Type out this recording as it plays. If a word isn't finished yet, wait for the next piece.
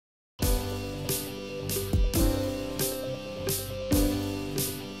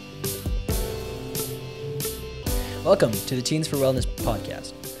Welcome to the Teens4Wellness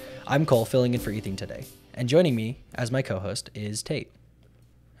podcast. I'm Cole, filling in for Ethan today, and joining me as my co-host is Tate.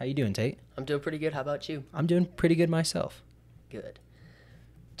 How you doing, Tate? I'm doing pretty good. How about you? I'm doing pretty good myself. Good.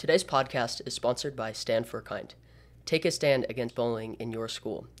 Today's podcast is sponsored by Stand for Kind. Take a stand against bullying in your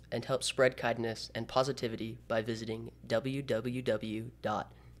school and help spread kindness and positivity by visiting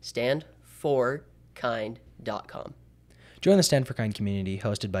www.stand4kind.com. Join the Stand for Kind community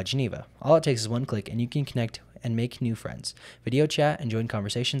hosted by Geneva. All it takes is one click and you can connect and make new friends, video chat, and join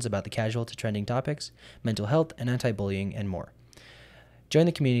conversations about the casual to trending topics, mental health, and anti-bullying, and more. Join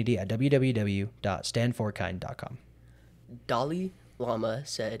the community at www.stand4kind.com. Dalai Lama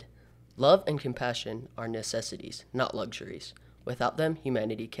said, "Love and compassion are necessities, not luxuries. Without them,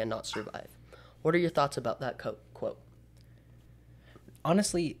 humanity cannot survive." What are your thoughts about that quote?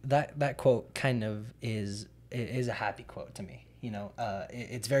 Honestly, that quote kind of is a happy quote to me.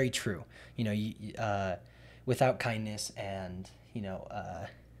 It's very true. Without kindness and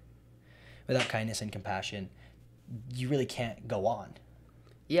compassion, you really can't go on.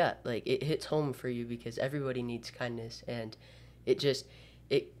 Yeah, like it hits home for you because everybody needs kindness, and it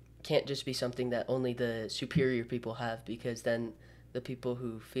can't just be something that only the superior people have, because then the people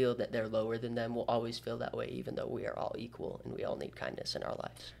who feel that they're lower than them will always feel that way, even though we are all equal and we all need kindness in our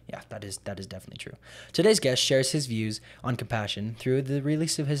lives. Yeah, that is definitely true. Today's guest shares his views on compassion through the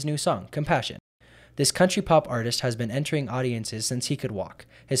release of his new song, Compassion. This country pop artist has been entering audiences since he could walk.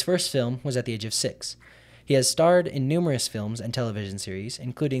 His first film was at the age of 6. He has starred in numerous films and television series,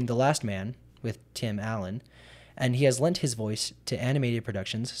 including The Last Man with Tim Allen, and he has lent his voice to animated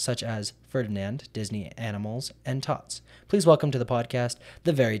productions such as Ferdinand, Disney Animals, and Tots. Please welcome to the podcast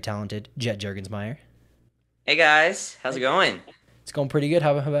the very talented Jet Jurgensmeyer. Hey guys, how's it going? It's going pretty good.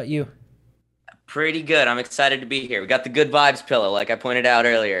 How about you? Pretty good. I'm excited to be here. We got the good vibes pillow, like I pointed out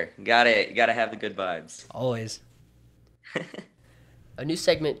earlier. Gotta have the good vibes. Always. A new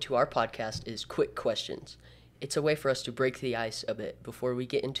segment to our podcast is Quick Questions. It's a way for us to break the ice a bit before we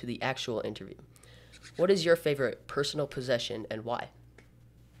get into the actual interview. What is your favorite personal possession and why?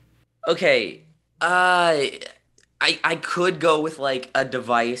 Okay, I could go with like a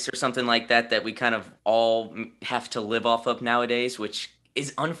device or something like that we kind of all have to live off of nowadays, which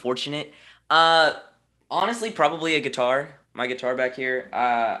is unfortunate. Honestly, probably a guitar. My guitar back here.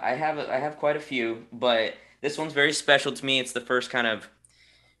 I have quite a few, but this one's very special to me. It's the first kind of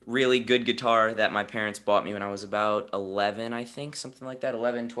really good guitar that my parents bought me when I was about 11, I think, something like that,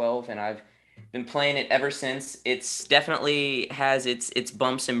 11, 12, and I've been playing it ever since. It's definitely has its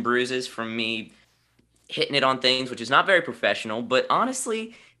bumps and bruises from me hitting it on things, which is not very professional, but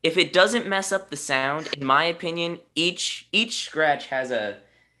honestly, if it doesn't mess up the sound, in my opinion, each scratch has a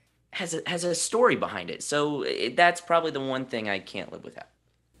story behind it. So that's probably the one thing I can't live without.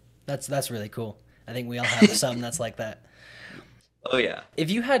 That's really cool. I think we all have something that's like that. Oh yeah. If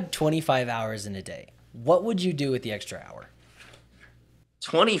you had 25 hours in a day, what would you do with the extra hour?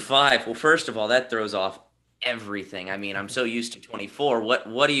 25. Well, first of all, that throws off everything. I mean, I'm so used to 24.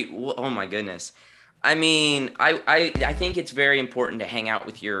 What do you, oh my goodness. I mean, I think it's very important to hang out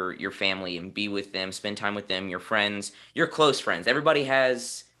with your family and be with them, spend time with them, your friends, your close friends. Everybody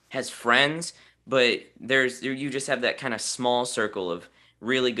has friends, but you just have that kind of small circle of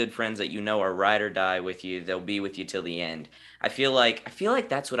really good friends that are ride or die with you. They'll be with you till the end. I feel like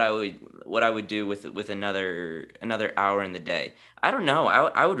that's what I would do with another hour in the day. I don't know.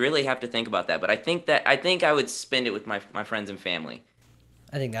 I would really have to think about that, but I think I would spend it with my friends and family.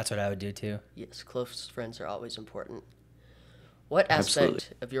 I think that's what I would do too. Yes, close friends are always important. What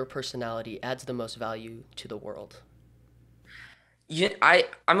aspect of your personality adds the most value to the world? Yeah,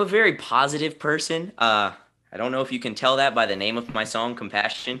 I'm a very positive person. I don't know if you can tell that by the name of my song,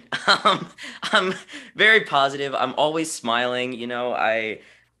 Compassion. I'm very positive. I'm always smiling. I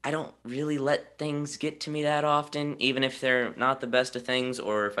don't really let things get to me that often, even if they're not the best of things,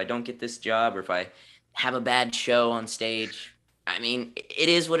 or if I don't get this job, or if I have a bad show on stage. I mean, it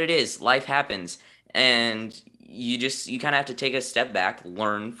is what it is. Life happens. And you kind of have to take a step back,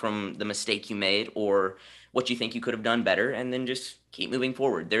 learn from the mistake you made or what you think you could have done better, and then just keep moving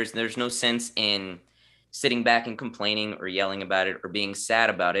forward. There's no sense in sitting back and complaining or yelling about it or being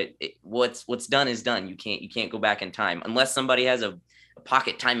sad about it. What's done is done. You can't go back in time unless somebody has a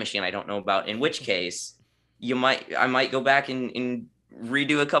pocket time machine I don't know about, in which case I might go back and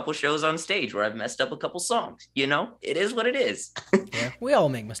redo a couple shows on stage where I've messed up a couple songs. It is what it is. Yeah, we all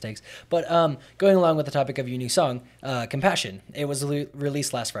make mistakes. But going along with the topic of your new song, Compassion, it was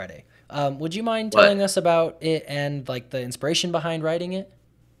released last Friday. Would you mind telling us about it and like the inspiration behind writing it?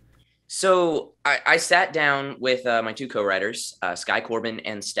 So I sat down with my two co-writers, Sky Corbin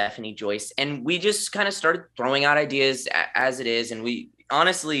and Stephanie Joyce, and we just kind of started throwing out ideas as it is. And we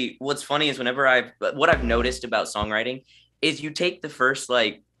honestly, what's funny is what I've noticed about songwriting is you take the first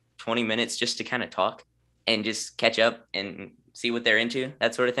like 20 minutes just to kind of talk and just catch up and see what they're into,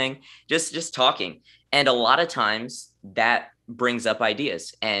 that sort of thing. Just talking. And a lot of times that brings up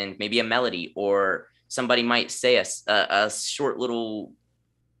ideas and maybe a melody, or somebody might say a short little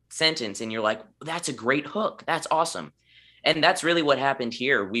sentence and you're like, that's a great hook, that's awesome. And that's really what happened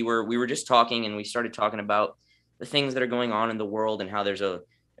here. We were just talking, and we started talking about the things that are going on in the world, and how there's a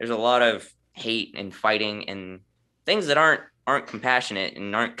lot of hate and fighting and things that aren't compassionate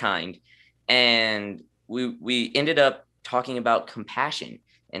and aren't kind. And we ended up talking about compassion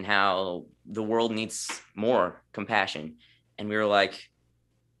and how the world needs more compassion. And we were like,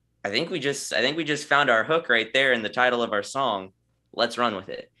 I think we just found our hook right there in the title of our song. Let's run with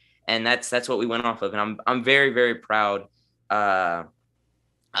it. And that's what we went off of. And I'm very, very proud uh,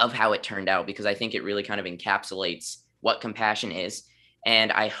 of how it turned out, because I think it really kind of encapsulates what compassion is.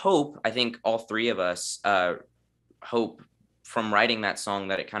 And I think all three of us hope from writing that song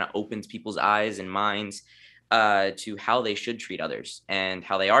that it kind of opens people's eyes and minds to how they should treat others and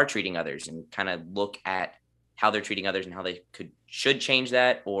how they are treating others, and kind of look at how they're treating others and how they should change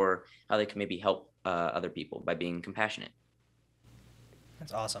that, or how they can maybe help other people by being compassionate.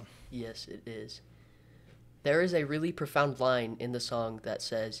 That's awesome. Yes, it is. There is a really profound line in the song that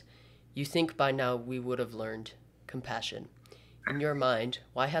says, "You think by now we would have learned compassion." In your mind,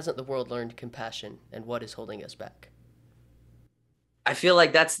 why hasn't the world learned compassion, and what is holding us back? I feel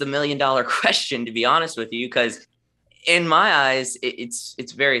like that's the $1 million question, to be honest with you, because in my eyes,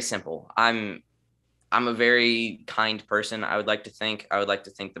 it's very simple. I'm a very kind person. I would like to think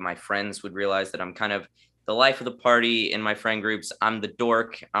that my friends would realize that I'm kind of the life of the party in my friend groups. I'm the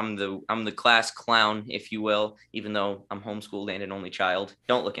dork. I'm the class clown, if you will, even though I'm homeschooled and an only child.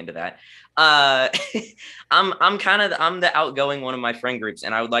 Don't look into that. Uh, I'm the outgoing one of my friend groups,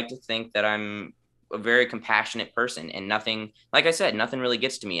 and I would like to think that I'm a very compassionate person, and nothing, like I said, nothing really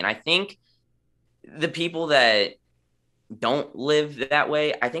gets to me. And I think the people that don't live that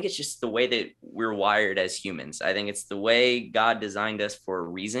way, I think it's just the way that we're wired as humans. I think it's the way God designed us for a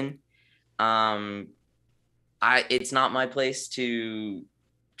reason. Um, it's not my place to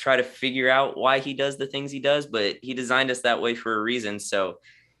try to figure out why he does the things he does, but he designed us that way for a reason. So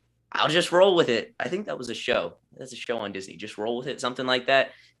I'll just roll with it. I think that was a show. That's a show on Disney. Just roll with it, something like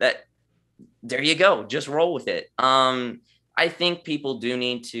that. That There you go. Just roll with it. I think people do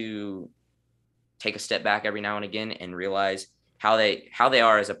need to take a step back every now and again and realize how they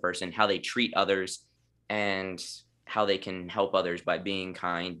are as a person, how they treat others, and how they can help others by being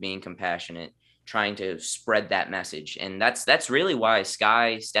kind, being compassionate, trying to spread that message. And that's really why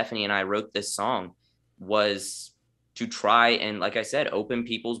Sky, Stephanie, and I wrote this song, was to try and, like I said, open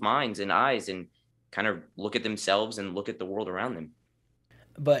people's minds and eyes, and kind of look at themselves and look at the world around them.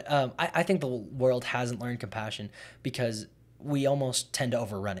 But I think the world hasn't learned compassion because we almost tend to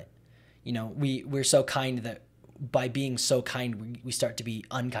overrun it. You know, we're so kind that by being so kind, we start to be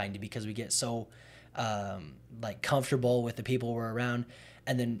unkind because we get so like comfortable with the people we're around,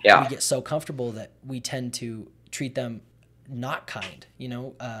 and then Yeah. we get so comfortable that we tend to treat them not kind. You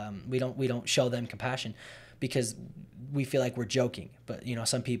know, we don't show them compassion because we feel like we're joking. But you know,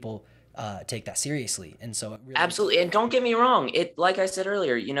 some people take that seriously, and so it really Absolutely. And don't get me wrong. Like I said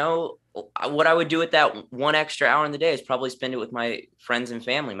earlier, what I would do with that one extra hour in the day is probably spend it with my friends and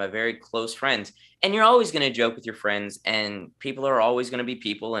family, my very close friends. And you're always going to joke with your friends, and people are always going to be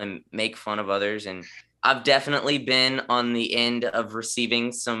people and make fun of others. And I've definitely been on the end of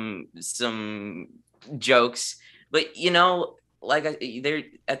receiving some jokes, but like they're,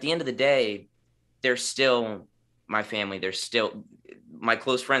 at the end of the day, they're still my family. They're still my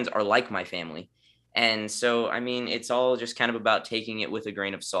close friends are like my family. And so, I mean, it's all just kind of about taking it with a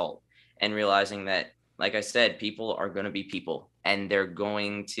grain of salt and realizing that, like I said, people are going to be people, and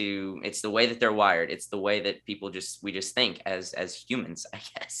it's the way that they're wired. It's the way that we just think as humans, I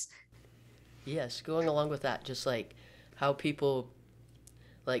guess. Yes, going along with that, just like how people,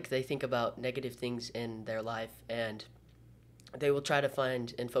 like, they think about negative things in their life, and they will try to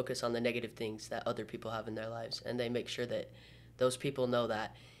find and focus on the negative things that other people have in their lives, and they make sure that those people know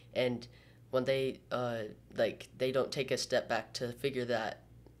that. And when they don't take a step back to figure that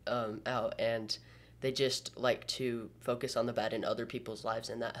out, and they just like to focus on the bad in other people's lives,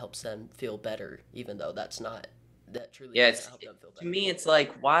 and that helps them feel better, even though that truly Yeah, doesn't help them feel to better. me, it's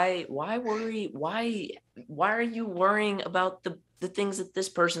like, why worry? Why are you worrying about the things that this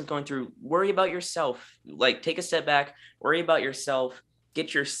person's going through? Worry about yourself. Like, take a step back, worry about yourself,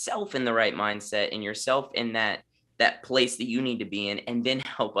 get yourself in the right mindset and yourself in that place that you need to be in, and then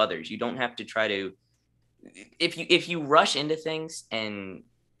help others. You don't have to try to, if you rush into things and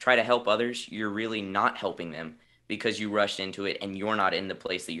try to help others, you're really not helping them because you rushed into it and you're not in the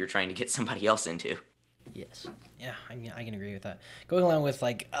place that you're trying to get somebody else into. Yes. Yeah, I can agree with that. Going along with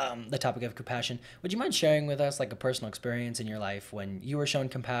like the topic of compassion, would you mind sharing with us like a personal experience in your life when you were shown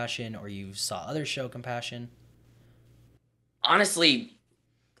compassion or you saw others show compassion? Honestly,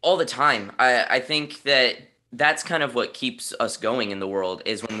 all the time. I think that that's kind of what keeps us going in the world,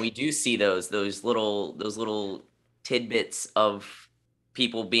 is when we do see those little tidbits of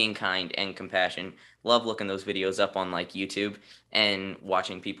people being kind and compassion. Love looking those videos up on like YouTube and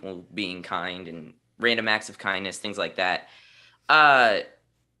watching people being kind and random acts of kindness, things like that. Uh,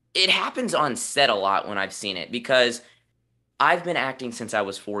 it happens on set a lot when I've seen it, because I've been acting since I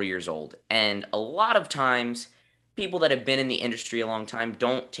was 4 years old. And a lot of times, people that have been in the industry a long time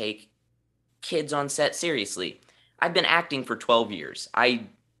don't take kids on set seriously. I've been acting for 12 years. I'm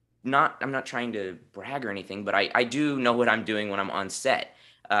not trying to brag or anything, but I do know what I'm doing when I'm on set.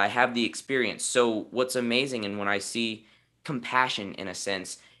 I have the experience. So what's amazing, and when I see compassion in a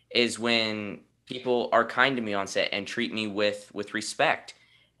sense, is when people are kind to me on set and treat me with respect.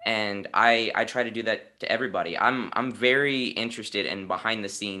 And I try to do that to everybody. I'm very interested in behind the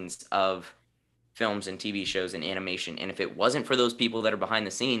scenes of films and TV shows and animation. And if it wasn't for those people that are behind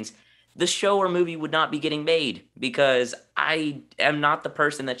the scenes, the show or movie would not be getting made, because I am not the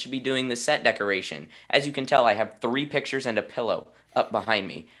person that should be doing the set decoration. As you can tell, I have 3 pictures and a pillow up behind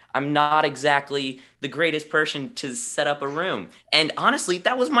me. I'm not exactly the greatest person to set up a room. And honestly,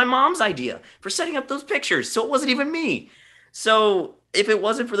 that was my mom's idea for setting up those pictures. So it wasn't even me. So if it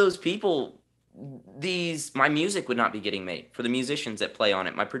wasn't for those people, my music would not be getting made. For the musicians that play on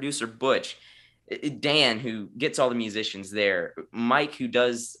it, my producer Butch, Dan, who gets all the musicians there, Mike, who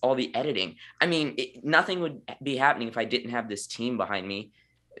does all the editing. I mean, nothing would be happening if I didn't have this team behind me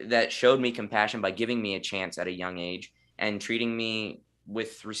that showed me compassion by giving me a chance at a young age and treating me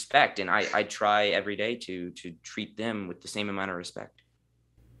with respect. And I try every day to treat them with the same amount of respect.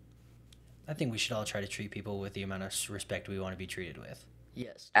 I think we should all try to treat people with the amount of respect we want to be treated with.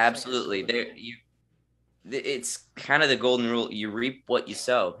 Yes. Just like our Absolutely. slogan. It's kind of the golden rule. You reap what you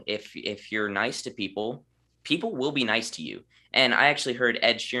sow. If you're nice to people, people will be nice to you. And I actually heard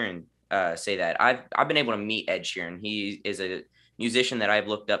Ed Sheeran say that. I've been able to meet Ed Sheeran. He is a musician that I've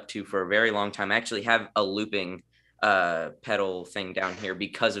looked up to for a very long time. I actually have a looping pedal thing down here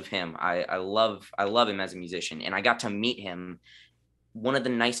because of him. I love him as a musician, and I got to meet him. One of the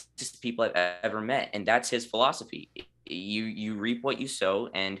nicest people I've ever met, and that's his philosophy. You reap what you sow,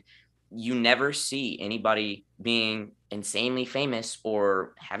 and you never see anybody being insanely famous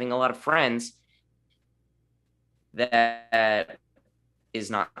or having a lot of friends that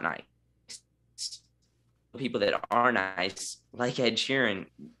is not nice. People that are nice, like Ed Sheeran,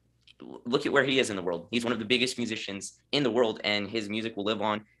 look at where he is in the world. He's one of the biggest musicians in the world, and his music will live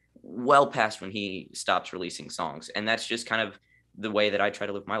on well past when he stops releasing songs. And that's just kind of the way that I try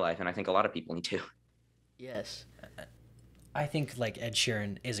to live my life, and I think a lot of people need to. Yes. I think like Ed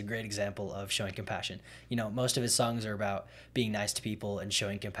Sheeran is a great example of showing compassion. You know, most of his songs are about being nice to people and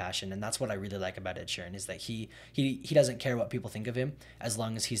showing compassion, and that's what I really like about Ed Sheeran, is that he doesn't care what people think of him as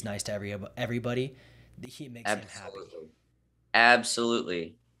long as he's nice to everybody. He makes him happy.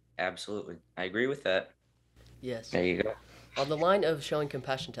 Absolutely. Absolutely. I agree with that. Yes. There you go. On the line of showing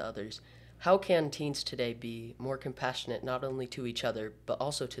compassion to others, how can teens today be more compassionate not only to each other but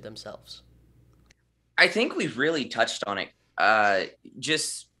also to themselves? I think we've really touched on it.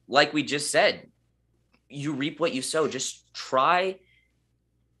 Just like we just said, you reap what you sow. Just try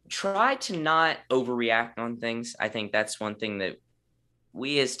to not overreact on things. I think that's one thing that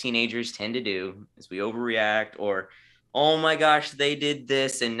we as teenagers tend to do, is we overreact, or oh my gosh, they did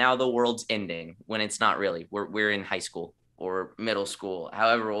this and now the world's ending, when it's not really. We're in high school or middle school,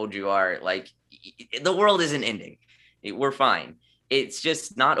 however old you are. Like, the world isn't ending. We're fine. It's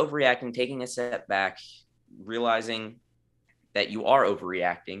just not overreacting, taking a step back, realizing that you are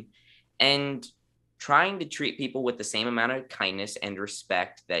overreacting, and trying to treat people with the same amount of kindness and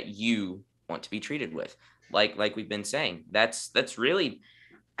respect that you want to be treated with. Like we've been saying, that's really,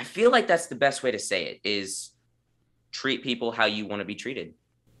 I feel like that's the best way to say it, is treat people how you want to be treated.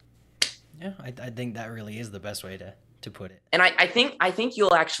 Yeah, I think that really is the best way to put it. And I think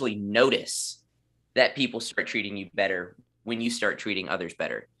you'll actually notice that people start treating you better when you start treating others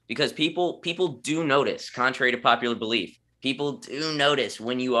better, because people do notice, contrary to popular belief. People do notice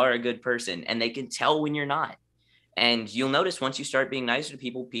when you are a good person, and they can tell when you're not. And you'll notice once you start being nicer to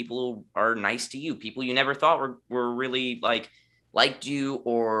people, people are nice to you. People you never thought were really like liked you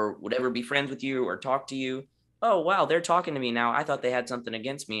or would ever be friends with you or talk to you. Oh, wow, they're talking to me now. I thought they had something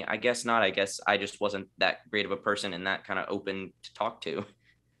against me. I guess not. I guess I just wasn't that great of a person and that kind of open to talk to.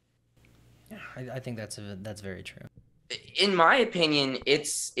 Yeah, I think that's very true. In my opinion,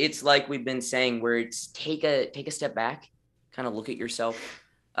 it's like we've been saying, where it's take a step back, kind of look at yourself.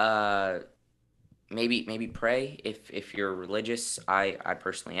 Uh, maybe pray if you're religious. I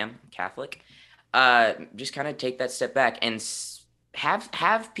personally am Catholic. Just kind of take that step back and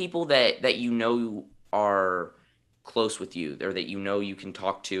have people that you know are close with you, or that you know you can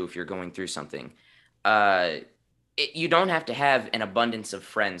talk to if you're going through something. Uh, you don't have to have an abundance of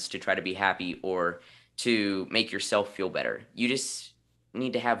friends to try to be happy or to make yourself feel better. You just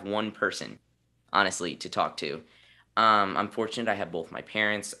need to have one person, honestly, to talk to. I'm fortunate I have both my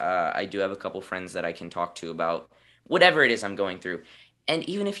parents. I do have a couple friends that I can talk to about whatever it is I'm going through. And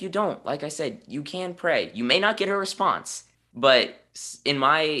even if you don't, like I said, you can pray. You may not get a response, but in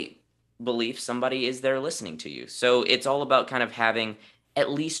my belief, somebody is there listening to you. So it's all about kind of having at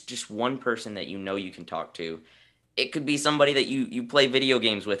least just one person that you know you can talk to. It could be somebody that you play video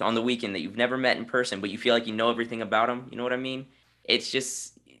games with on the weekend that you've never met in person, but you feel like you know everything about them. You know what I mean? It's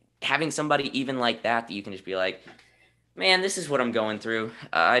just having somebody even like that you can just be like, man, this is what I'm going through.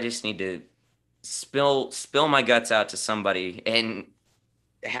 I just need to spill my guts out to somebody and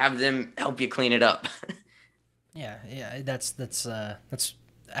have them help you clean it up. Yeah, yeah, that's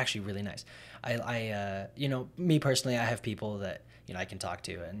actually really nice. Me personally, I have people that I can talk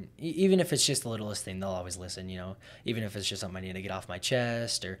to, and even if it's just the littlest thing, they'll always listen. Even if it's just something I need to get off my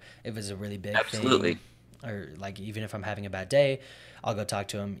chest, or if it's a really big Absolutely. thing, or like even if I'm having a bad day, I'll go talk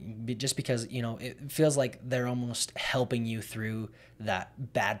to them. Just because it feels like they're almost helping you through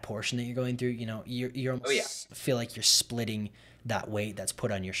that bad portion that you're going through. You Oh yeah. almost feel like you're splitting that weight that's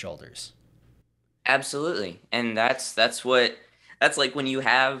put on your shoulders. Absolutely. And that's like when you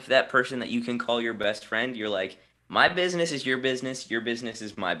have that person that you can call your best friend, you're like, my business is your business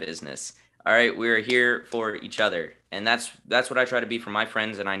is my business. All right, we're here for each other. And that's what I try to be for my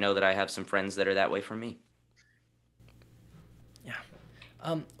friends, and I know that I have some friends that are that way for me. Yeah.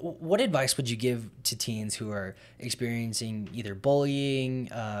 What advice would you give to teens who are experiencing either bullying,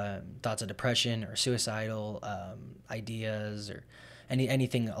 thoughts of depression, or suicidal ideas, or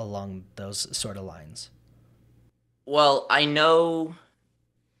anything along those sort of lines? Well, I know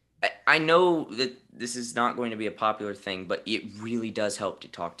that this is not going to be a popular thing, but it really does help to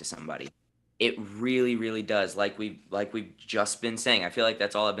talk to somebody. It really, really does. Like we've just been saying. I feel like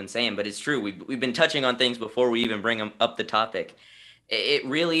that's all I've been saying, but it's true. We've been touching on things before we even bring them up the topic. It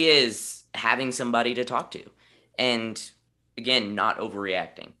really is having somebody to talk to, and again, not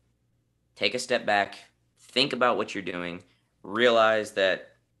overreacting. Take a step back, think about what you're doing, realize that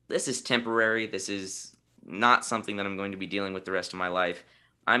this is temporary. This is not something that I'm going to be dealing with the rest of my life.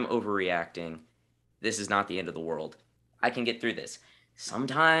 I'm overreacting. This is not the end of the world. I can get through this.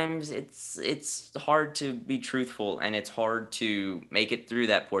 Sometimes it's hard to be truthful and it's hard to make it through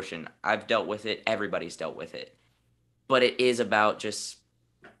that portion. I've dealt with it. Everybody's dealt with it. But it is about just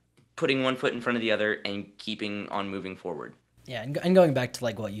putting one foot in front of the other and keeping on moving forward. Yeah, and going back to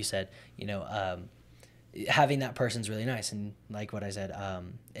like what you said, having that person's really nice, and like what I said,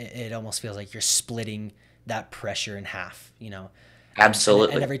 it almost feels like you're splitting that pressure in half. And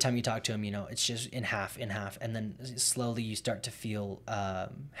Absolutely. every time you talk to him, it's just in half, and then slowly you start to feel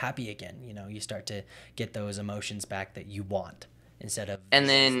happy again. You start to get those emotions back that you want instead of And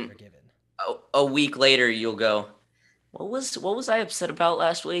the ones that then are given. a week later you'll go, what was I upset about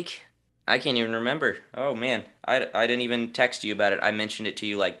last week? I can't even remember. Oh man, I didn't even text you about it. I mentioned it to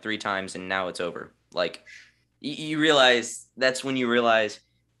you like 3 times and now it's over. Like you realize that's when you realize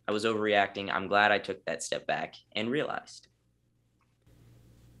I was overreacting. I'm glad I took that step back and realized.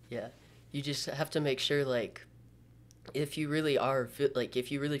 Yeah, you just have to make sure, like, if you really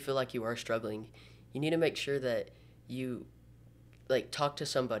feel like you are struggling, you need to make sure that you like talk to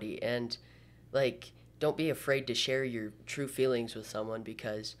somebody, and like don't be afraid to share your true feelings with someone,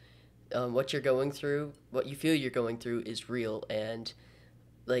 because what you're going through, what you feel you're going through, is real. And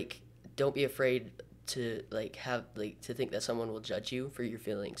like don't be afraid to to think that someone will judge you for your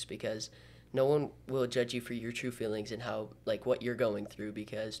feelings, because no one will judge you for your true feelings and how like what you're going through,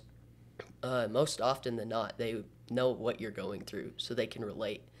 because most often than not they know what you're going through, so they can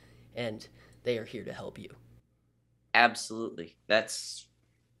relate, and they are here to help you. Absolutely. That's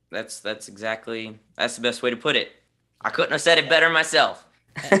the best way to put it. I couldn't have said it better myself.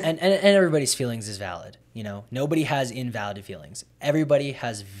 And everybody's feelings is valid. Nobody has invalid feelings. Everybody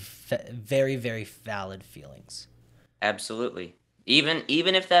has very, very valid feelings. Absolutely. Even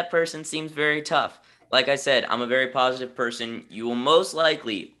if that person seems very tough, Like I said, I'm a very positive person. You will most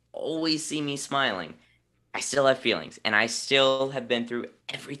likely always see me smiling. I still have feelings, and I still have been through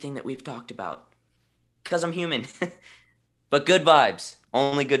everything that we've talked about because I'm human. But good vibes,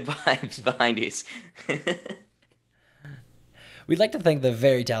 only good vibes behind these. We'd like to thank the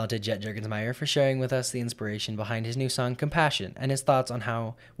very talented Jet Jurgensmeyer for sharing with us the inspiration behind his new song, Compassion, and his thoughts on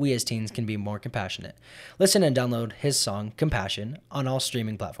how we as teens can be more compassionate. Listen and download his song, Compassion, on all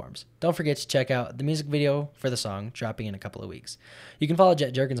streaming platforms. Don't forget to check out the music video for the song, dropping in a couple of weeks. You can follow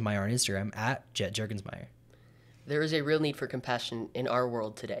Jet Jurgensmeyer on Instagram at Jet Jurgensmeyer. There is a real need for compassion in our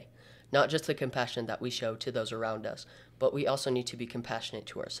world today. Not just the compassion that we show to those around us, but we also need to be compassionate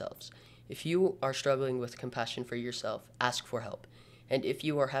to ourselves. If you are struggling with compassion for yourself, ask for help. And if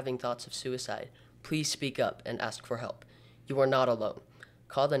you are having thoughts of suicide, please speak up and ask for help. You are not alone.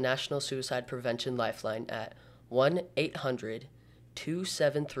 Call the National Suicide Prevention Lifeline at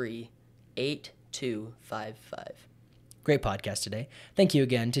 1-800-273-8255. Great podcast today. Thank you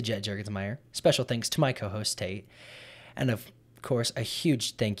again to Jet Jurgensmeyer. Special thanks to my co-host, Tate. And of course, a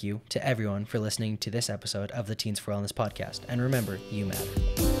huge thank you to everyone for listening to this episode of the Teens4Wellness podcast. And remember, you matter.